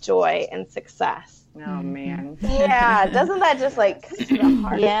feels joy and success." Oh, man. Yeah, doesn't that just cut to the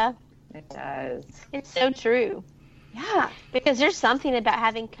heart? Yeah, it does. It's so true. Yeah, because there's something about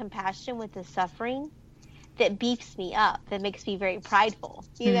having compassion with the suffering that beefs me up, that makes me very prideful.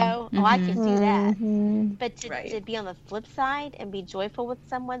 Oh, I can do that. But to be on the flip side and be joyful with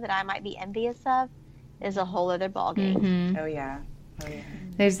someone that I might be envious of is a whole other ballgame. Oh yeah.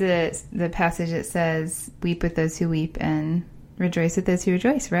 There's the passage that says, "Weep with those who weep and rejoice with those who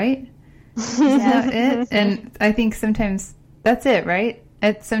rejoice," right? Is that it? And I think sometimes that's it, right?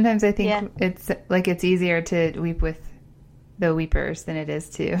 Sometimes I think it's easier to weep with the weepers than it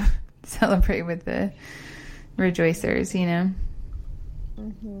is to celebrate with the rejoicers,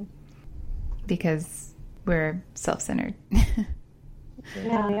 because we're self-centered.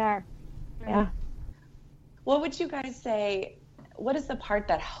 Yeah, we are. Yeah. What would you guys say? What is the part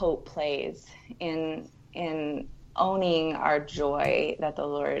that hope plays in owning our joy that the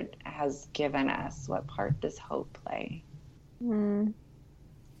Lord has given us? What part does hope play?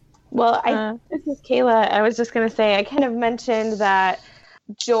 Well, this is Kayla. I was just going to say, I kind of mentioned that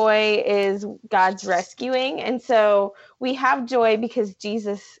joy is God's rescuing. And so we have joy because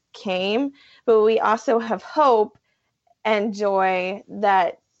Jesus came, but we also have hope and joy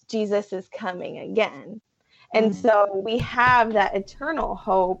that Jesus is coming again. And so we have that eternal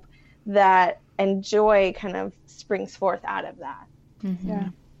hope and joy kind of springs forth out of that. Mm-hmm. Yeah.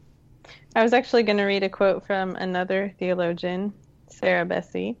 I was actually going to read a quote from another theologian, Sarah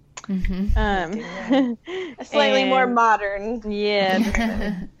Bessey. Mm-hmm. Slightly more modern. Yeah.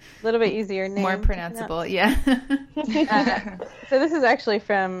 A little bit easier name. More pronounceable, yeah. So this is actually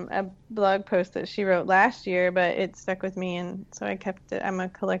from a blog post that she wrote last year, but it stuck with me, and so I kept it. I'm a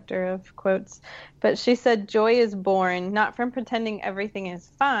collector of quotes. But she said, "Joy is born not from pretending everything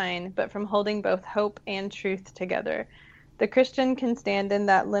is fine, but from holding both hope and truth together. The Christian can stand in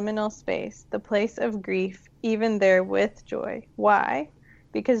that liminal space, the place of grief, even there with joy. Why?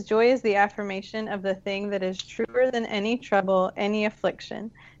 Because joy is the affirmation of the thing that is truer than any trouble, any affliction,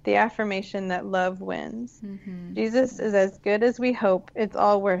 the affirmation that love wins. Mm-hmm. Jesus is as good as we hope. It's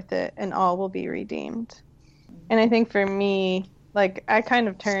all worth it, and all will be redeemed." And I think for me, like, I kind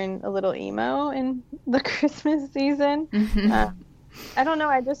of turn a little emo in the Christmas season. Mm-hmm. I don't know.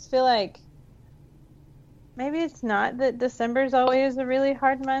 I just feel like maybe it's not that December is always a really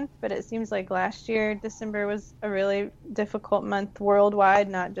hard month, but it seems like last year December was a really difficult month worldwide,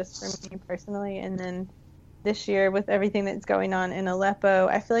 not just for me personally. And then this year, with everything that's going on in Aleppo,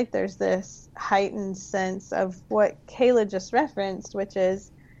 I feel like there's this heightened sense of what Kayla just referenced, which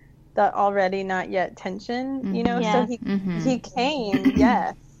is the already not yet tension, you know? Yes. So he came,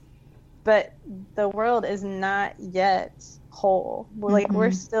 yes, but the world is not yet whole. Like,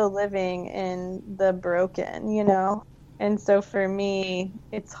 we're still living in the broken, you know? And so for me,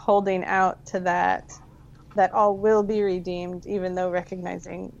 it's holding out to that all will be redeemed, even though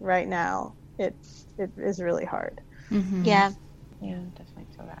recognizing right now it is really hard. Mm-hmm. Yeah, definitely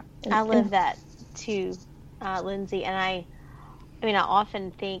feel that. I live that too, Lindsay. And I mean, I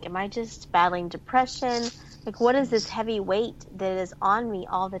often think, am I just battling depression? Like, what is this heavy weight that is on me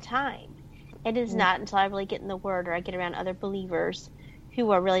all the time? It is not until I really get in the Word or I get around other believers who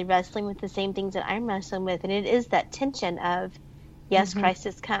are really wrestling with the same things that I'm wrestling with. And it is that tension of, yes, Christ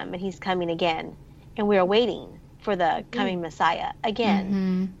has come and he's coming again. And we are waiting for the coming Messiah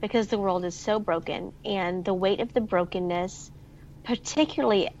again because the world is so broken. And the weight of the brokenness,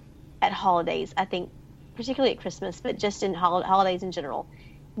 particularly at holidays, I think, particularly at Christmas, but just in holidays in general,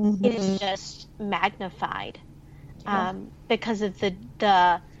 it is just magnified because of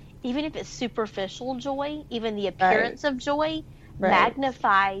the even if it's superficial joy, even the appearance of joy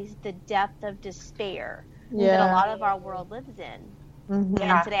magnifies the depth of despair that a lot of our world lives in.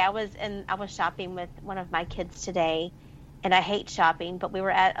 And today I was shopping with one of my kids today, and I hate shopping, but we were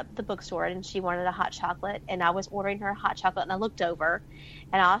at the bookstore and she wanted a hot chocolate, and I was ordering her a hot chocolate, and I looked over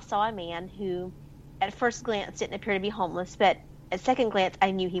and I saw a man who at first glance didn't appear to be homeless, but at second glance I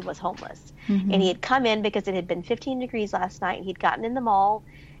knew he was homeless. And he had come in because it had been 15 degrees last night, and he'd gotten in the mall,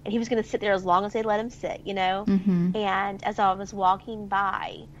 and he was going to sit there as long as they'd let him sit, you know? And as I was walking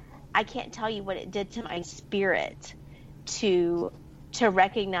by, I can't tell you what it did to my spirit to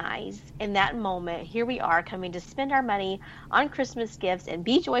recognize in that moment, here we are coming to spend our money on Christmas gifts and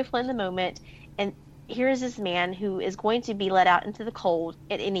be joyful in the moment. And here is this man who is going to be let out into the cold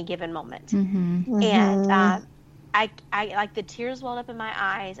at any given moment. And I like the tears welled up in my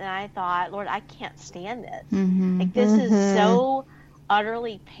eyes, and I thought, Lord, I can't stand this. Like, this is so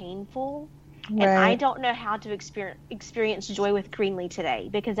utterly painful, and I don't know how to experience joy with Greenlee today,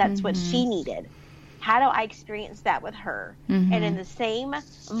 because that's what she needed. How do I experience that with her, and in the same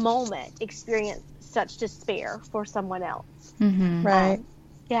moment experience such despair for someone else? I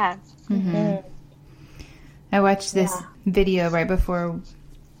watched this video right before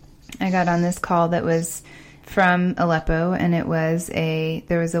I got on this call that was from Aleppo, and there was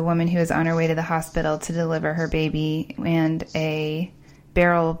a woman who was on her way to the hospital to deliver her baby, and a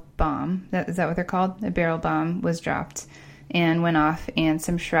barrel bomb, is that what they're called? A barrel bomb was dropped and went off, and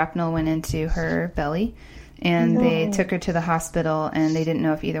some shrapnel went into her belly, and they took her to the hospital, and they didn't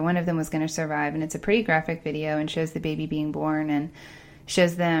know if either one of them was going to survive. And it's a pretty graphic video, and shows the baby being born, and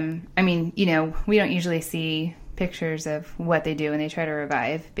shows them, I mean, you know, we don't usually see pictures of what they do when they try to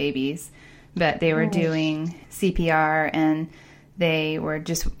revive babies, but they were doing CPR, and they were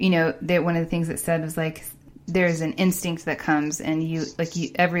just, you know, one of the things that said was like, there's an instinct that comes, and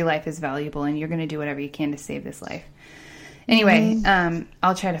every life is valuable, and you're going to do whatever you can to save this life. Anyway,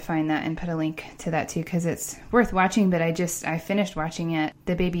 I'll try to find that and put a link to that too, because it's worth watching. But I finished watching it.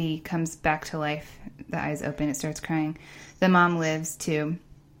 The baby comes back to life. The eyes open. It starts crying. The mom lives too.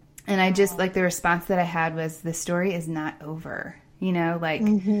 And I just, like, the response that I had was, the story is not over. You know, like,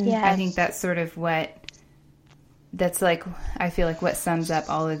 Yes. I think that's sort of that's like, I feel like what sums up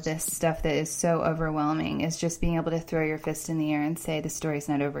all of this stuff that is so overwhelming is just being able to throw your fist in the air and say, the story's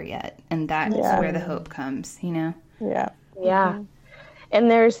not over yet. And that is where the hope comes, you know? Yeah. Yeah.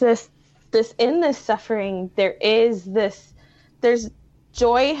 And there's this in this suffering, there's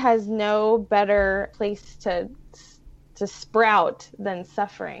joy has no better place to sprout than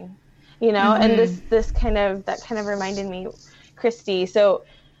suffering, you know? And that kind of reminded me, Christy. So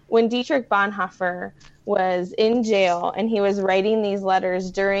when Dietrich Bonhoeffer was in jail and he was writing these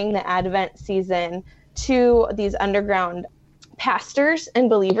letters during the Advent season to these underground pastors and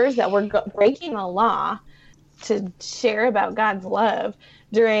believers that were breaking the law to share about God's love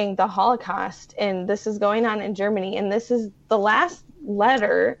during the Holocaust. And this is going on in Germany. And this is the last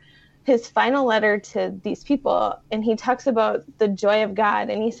letter, his final letter to these people. And he talks about the joy of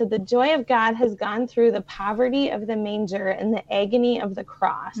God. And he said, the joy of God has gone through the poverty of the manger and the agony of the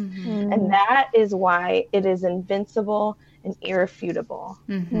cross. And that is why it is invincible and irrefutable.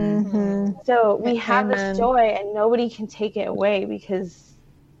 So we have this joy and nobody can take it away because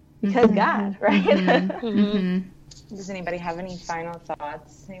God, right? Does anybody have any final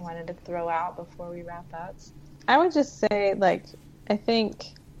thoughts they wanted to throw out before we wrap up? I would just say, like, I think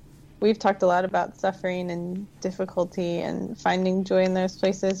we've talked a lot about suffering and difficulty and finding joy in those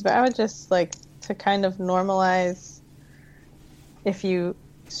places, but I would just like to kind of normalize, if you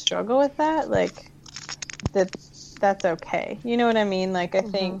struggle with that, like, that's okay. You know what I mean? Like, I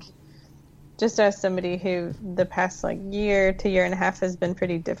think just as somebody who the past like year to year and a half has been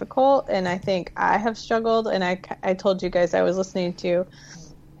pretty difficult, and I think I have struggled, and I told you guys I was listening to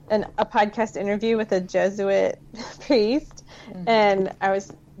a podcast interview with a Jesuit priest, and I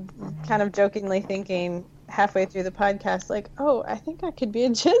was kind of jokingly thinking halfway through the podcast, like, oh, I think I could be a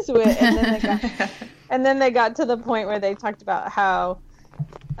Jesuit, and then they got to the point where they talked about how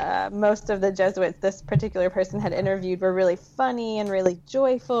most of the Jesuits this particular person had interviewed were really funny and really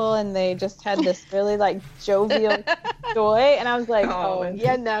joyful, and they just had this really like jovial joy, and I was like,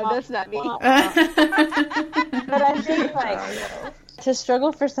 no, that's not me. But I think like to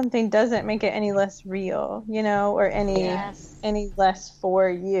struggle for something doesn't make it any less real, you know, or any less for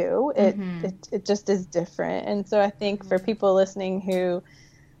you. It just is different. And so I think for people listening who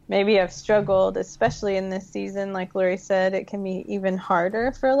maybe have struggled, especially in this season, like Lori said, it can be even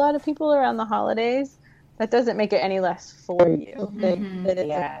harder for a lot of people around the holidays. That doesn't make it any less for you. That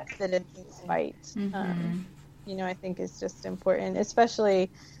it's a fight. You know, I think it's just important, especially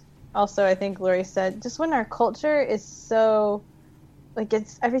also, I think Lori said, just when our culture is so, like,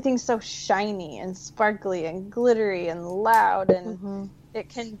 everything's so shiny and sparkly and glittery and loud, and it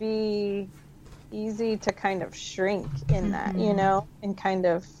can be easy to kind of shrink in that, you know, and kind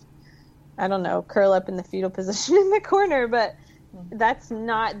of, I don't know, curl up in the fetal position in the corner. But that's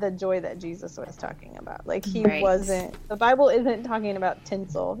not the joy that Jesus was talking about. Like, he wasn't, the Bible isn't talking about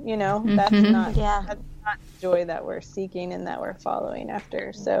tinsel, you know, that's not the joy that we're seeking and that we're following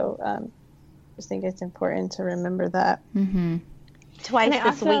after. So I just think it's important to remember that. Twice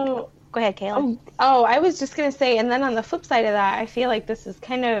this week. Go ahead, Kayla. Oh, I was just going to say, and then on the flip side of that, I feel like this is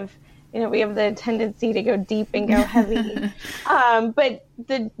kind of, you know, we have the tendency to go deep and go heavy. But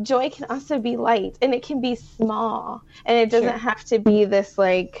the joy can also be light, and it can be small, and it doesn't have to be this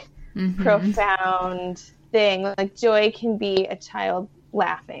like profound thing. Like, joy can be a child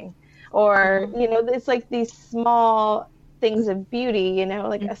laughing, or, you know, it's like these small things of beauty, you know,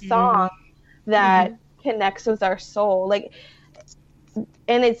 like a song that connects with our soul. Like,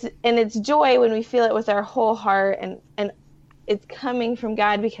 and it's joy when we feel it with our whole heart, and it's coming from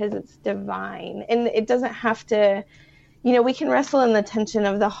God because it's divine. And it doesn't have to, you know, we can wrestle in the tension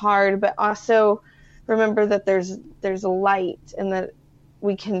of the hard, but also remember that there's light, and that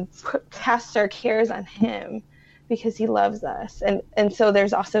we can cast our cares on him because he loves us. And so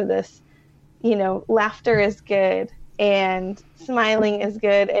there's also this, you know, laughter is good, and smiling is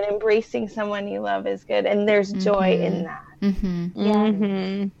good, and embracing someone you love is good. And there's joy in that.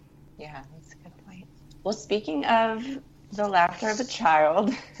 Yeah, that's a good point. Well, speaking of the laughter of a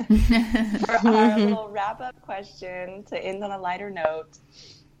child, for our little wrap-up question to end on a lighter note,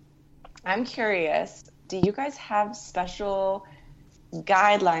 I'm curious, do you guys have special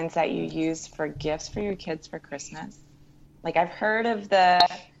guidelines that you use for gifts for your kids for Christmas? Like, I've heard of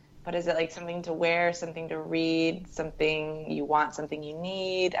what is it, like something to wear, something to read, something you want, something you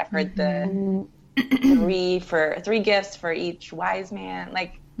need. I've heard the three gifts for each wise man?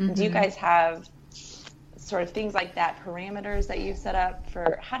 Like, do you guys have sort of things like that, parameters that you've set up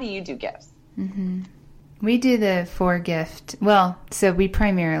for how do you do gifts? We do the 4-gift. Well, so we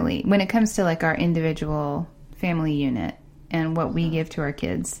primarily, when it comes to like our individual family unit and what we give to our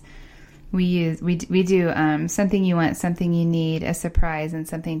kids, we do something you want, something you need, a surprise, and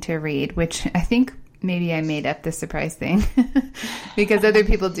something to read, which I think maybe I made up the surprise thing because other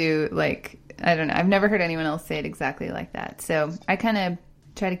people do, like, I don't know. I've never heard anyone else say it exactly like that. So I kind of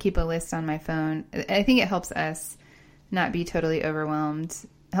try to keep a list on my phone. I think it helps us not be totally overwhelmed.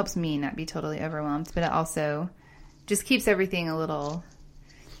 It helps me not be totally overwhelmed, but it also just keeps everything a little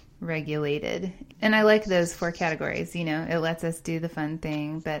regulated. And I like those 4 categories. You know, it lets us do the fun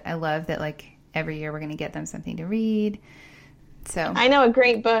thing, but I love that, like, every year we're going to get them something to read. So I know a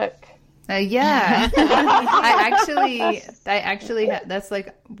great book. Yeah. I actually that's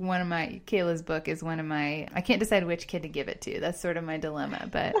like one of my, Kayla's book is one of my, I can't decide which kid to give it to. That's sort of my dilemma,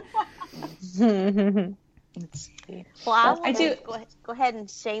 but. Well, I do go ahead and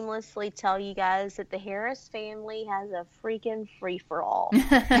shamelessly tell you guys that the Harris family has a freaking free-for-all.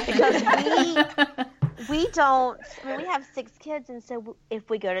 Because we don't, I mean, we have 6 kids, and so if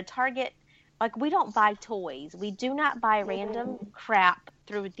we go to Target, like, we don't buy toys. We do not buy random crap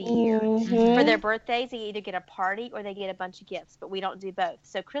through the year. For their birthdays, they either get a party or they get a bunch of gifts, but we don't do both.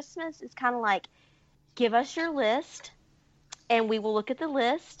 So Christmas is kind of like, give us your list, and we will look at the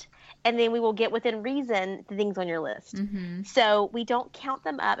list, and then we will get within reason the things on your list. So we don't count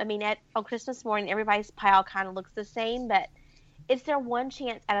them up. I mean, on Christmas morning, everybody's pile kind of looks the same, but it's their one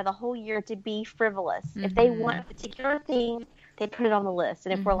chance out of the whole year to be frivolous. If they want a particular thing, they put it on the list.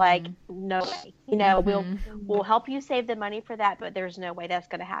 And if we're like, no way, you know, we'll help you save the money for that, but there's no way that's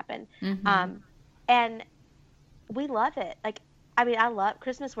going to happen. And we love it. Like, I mean, I love,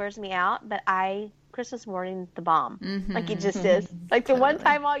 Christmas wears me out, but Christmas morning, the bomb. Like, it just is. Like, the one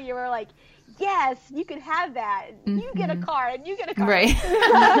time all year, we're like, yes, you can have that. You get a car, and you get a car. Right.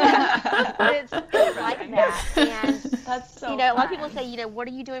 But it's like that. And, that's so you know, a lot of people say, you know, what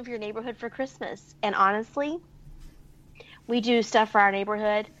are you doing for your neighborhood for Christmas? And honestly, we do stuff for our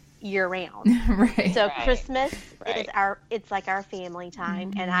neighborhood year round. So Christmas, it's like our family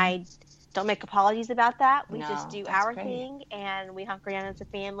time. And I don't make apologies about that. We just do our thing, and we hunker down as a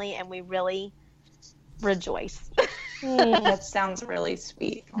family, and we really rejoice. That sounds really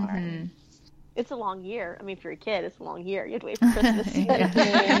sweet, Lauren. It's a long year. I mean, for a kid, it's a long year. You have to wait for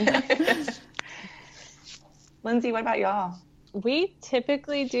Christmas. Lindsay, what about y'all? We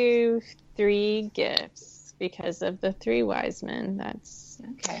typically do 3 gifts because of the 3 wise men. That's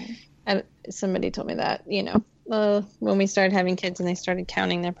okay. Somebody told me that, you know, when we started having kids and they started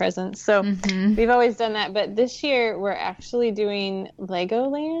counting their presents. So we've always done that. But this year we're actually doing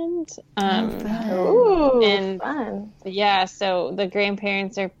Legoland. Fun. Yeah, so the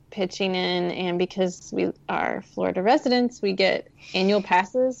grandparents are pitching in, and because we are Florida residents, we get annual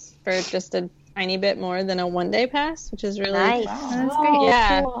passes for just a tiny bit more than a 1-day pass, which is really nice. Wow. That's great.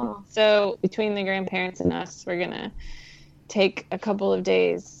 Yeah. Cool. So between the grandparents and us, we're gonna take a couple of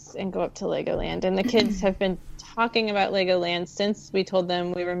days and go up to Legoland. And the kids have been talking about Legoland since we told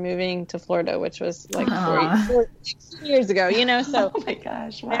them we were moving to Florida, which was like 4 years ago, you know. So oh my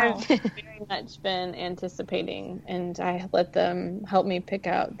gosh, wow. They've very much been anticipating, and I let them help me pick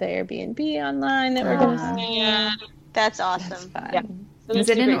out the Airbnb online that we're going to stay at. That's awesome. That's fun. Yeah. So Is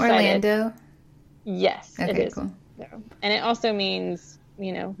it in Orlando? Yes, okay, it is. Cool. So, and it also means,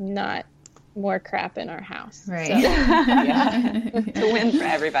 you know, not more crap in our house. Right. So. It's a win for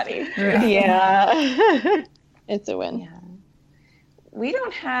everybody. Right. Yeah. It's a win. Yeah. We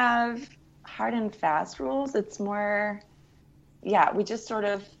don't have hard and fast rules. It's more, we just sort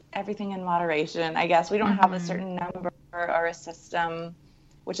of everything in moderation. I guess we don't have a certain number or a system,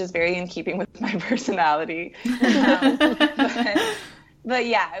 which is very in keeping with my personality. But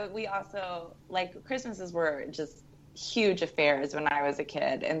yeah, we also, like, Christmases were just huge affairs when I was a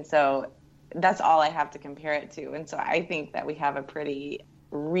kid. And so that's all I have to compare it to. And so I think that we have a pretty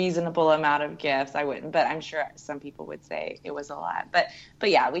reasonable amount of gifts. But I'm sure some people would say it was a lot. But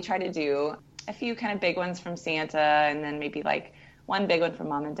yeah, we try to do a few kind of big ones from Santa, and then maybe like one big one from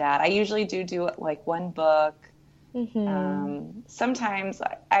Mom and Dad. I usually do like one book. Sometimes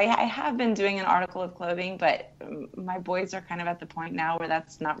I have been doing an article of clothing, but my boys are kind of at the point now where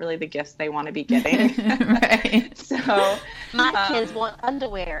that's not really the gifts they want to be getting. Right. So my kids want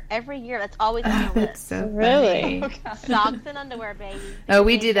underwear every year. That's always on the list. So really? Socks and underwear, baby. Oh,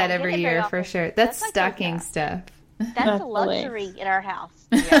 we do that every year for sure. That's like stocking stuff. That's a luxury in our house.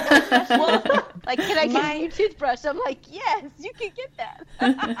 Well, like, can I get a new toothbrush? I'm like, yes, you can get that.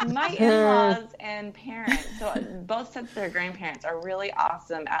 My in-laws then parents, so both sets of their grandparents are really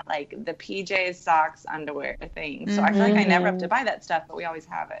awesome at like the PJs, socks, underwear thing. So I feel like I never have to buy that stuff, but we always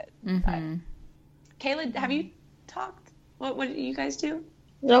have it. Mm-hmm. Kayla, have you talked? What do you guys do?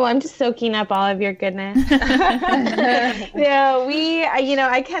 No, I'm just soaking up all of your goodness. Yeah,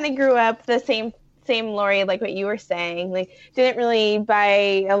 I kind of grew up the same, Lori, like what you were saying. Like, didn't really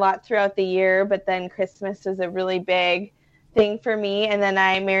buy a lot throughout the year, but then Christmas was a really big thing for me. And then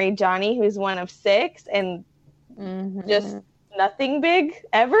I married Johnny, who's one of 6, and just nothing big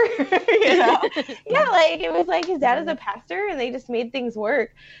ever. Yeah, like it was like his dad is a pastor, and they just made things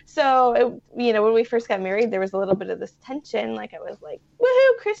work. So when we first got married, there was a little bit of this tension. Like I was like,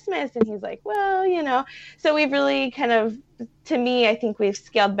 woohoo, Christmas, and he's like, well, so we've really kind of, to me, I think we've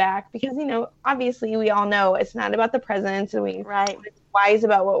scaled back because obviously we all know it's not about the presents, and we're wise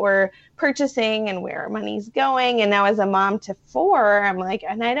about what we're purchasing and where our money's going. And now as a mom to 4, I'm like,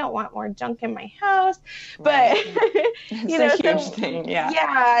 and I don't want more junk in my house, but it's a huge thing.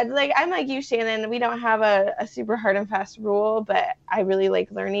 Yeah, like I'm like you, Shannon, we don't have a super hard and fast rule, but I really like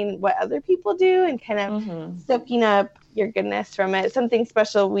learning what other people do and kind of soaking up your goodness from it. Something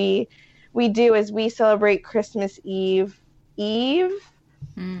special we do is we celebrate Christmas Eve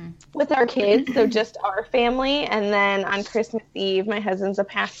with our kids, so just our family, and then on Christmas Eve my husband's a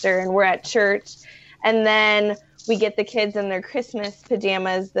pastor and we're at church, and then we get the kids in their Christmas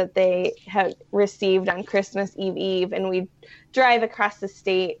pajamas that they have received on Christmas Eve, and we drive across the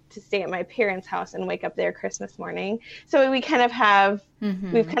state to stay at my parents' house and wake up there Christmas morning. So we kind of have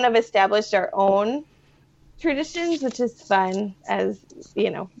we've kind of established our own traditions, which is fun as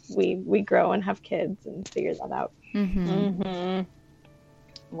we grow and have kids and figure that out.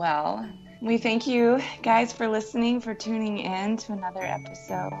 Well, we thank you guys for listening, for tuning in to another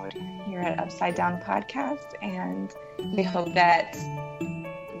episode here at Upside Down Podcast, and we hope that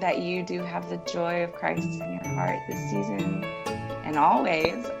you do have the joy of Christ in your heart this season and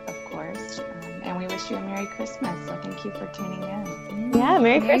always, of course. And we wish you a Merry Christmas. So thank you for tuning in. Yeah,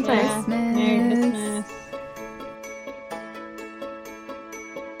 Merry Christmas. Merry Christmas.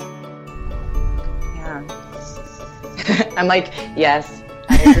 Yeah. I'm like, yes.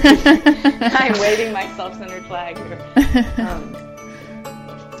 I'm waving my self-centered flag here.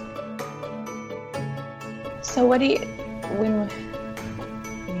 So what do you, let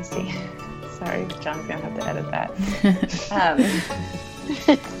me see. Sorry, John's gonna have to edit that.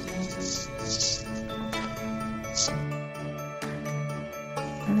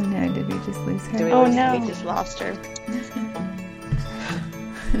 I don't know, did we just lose her? We just lost her.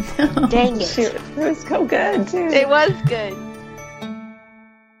 No. Dang it. Shoot, it was so good too. It was good.